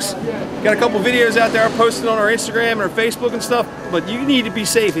safe, folks. Got a couple videos out there posted on our Instagram and our Facebook and stuff, but you need to be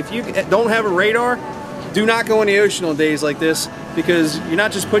safe. If you don't have a radar, do not go in the ocean on days like this, because you're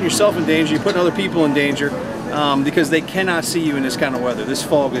not just putting yourself in danger, you're putting other people in danger, because they cannot see you in this kind of weather. This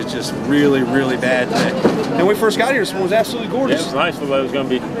fog is just really, really bad today. And when we first got here, this one was absolutely gorgeous. Yeah, it was nice. Looked like it was going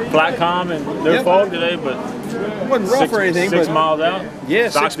to be flat, calm, and no fog today, but it wasn't rough or anything. 6 miles out? Yeah,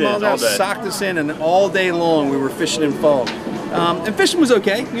 6 miles out, socked us in, and all day long we were fishing in fog. And fishing was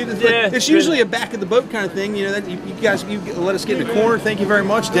okay. It's usually a back of the boat kind of thing. You know, that you guys let us get in the corner. Thank you very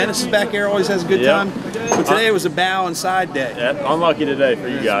much. Dennis is back here, always has a good time. But today it was a bow and side day. Yeah, unlucky today for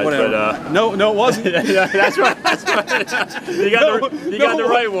you guys. Whatever. But no, it wasn't. That's right. That's right. You got the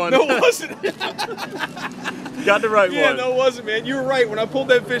right one. No, it wasn't. Got the right one. Yeah, no, it wasn't, man. You were right. When I pulled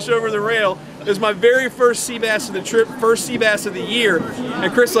that fish over the rail, it was my very first sea bass of the trip, first sea bass of the year.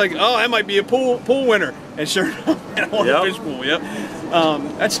 And Chris like, oh, that might be a pool winner. And sure enough, man, I won a fish pool. Yep.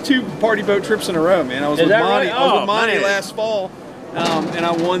 That's 2 party boat trips in a row, man. I was with Monty. Right? I was with Monty last fall, and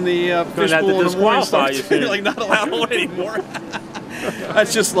I won the fish pool in the morning. Like not allowed on anymore.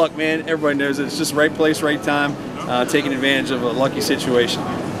 That's just luck, man. Everybody knows it. It's just right place, right time, taking advantage of a lucky situation.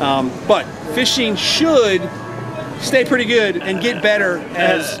 But fishing should stay pretty good and get better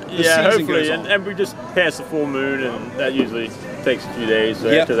as the season hopefully. goes on. And we just passed the full moon, and that usually takes a few days. So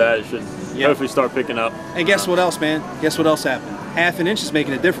after that, it should hopefully start picking up. And guess what else, man? Guess what else happened? Half an inch is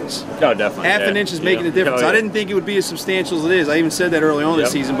making a difference. Oh, definitely. Half an inch is making a difference. I didn't think it would be as substantial as it is. I even said that early on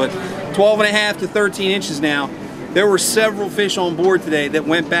this season, but 12.5 to 13 inches now. There were several fish on board today that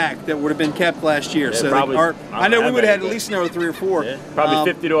went back that would have been kept last year. So probably, I know we would have had at least another 3 or 4. Yeah,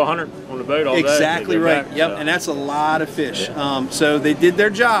 probably 50 to 100 on the boat all day. Exactly right. Back, yep, and that's a lot of fish. So they did their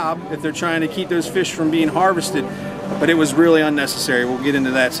job if they're trying to keep those fish from being harvested. But it was really unnecessary. We'll get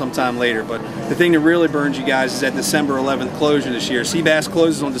into that sometime later. But the thing that really burns you guys is that December 11th closure this year. Sea bass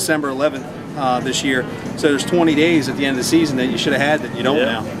closes on December 11th this year. So there's 20 days at the end of the season that you should have had that you don't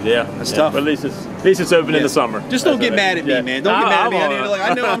now. Yeah, that's tough. But at least it's open in the summer. Just don't get mad at me, man. Don't get mad at me.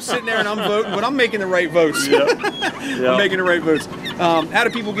 I know I'm sitting there and I'm voting, but I'm making the right votes. I'm making the right votes. How do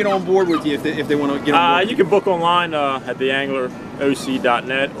people get on board with you if they want to get on board? You can book online at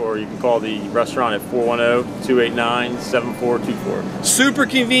theangleroc.net, or you can call the restaurant at 410-289-7424. Super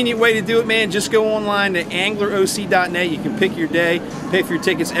convenient way to do it, man. Just go online to angleroc.net. You can pick your day, pay for your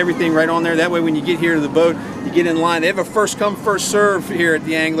tickets, everything right on there. That way when you get here to the boat, you get in line. They have a first come, first serve here at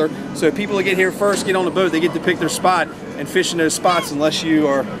the Angler. So people that get here first, get on the boat, they get to pick their spot and fish in those spots unless you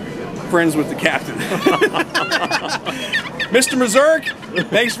are friends with the captain. Mr. Mazurk,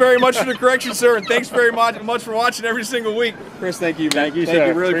 thanks very much for the correction, sir, and thanks very much for watching every single week. Chris, thank you, man. Thank you,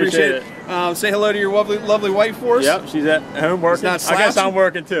 sir. Really appreciate it. Say hello to your lovely wife for us. Yep, she's at home working. I guess I'm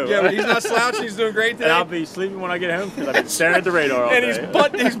working too. Yeah, but he's not slouching. He's doing great today. And I'll be sleeping when I get home because I've been staring at the radar all day. And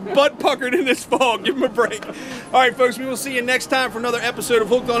he's butt puckered in this fog. Give him a break. All right, folks, we will see you next time for another episode of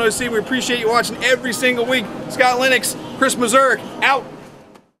Hooked on OC. We appreciate you watching every single week. Scott Lenox, Chris Mazurk, out.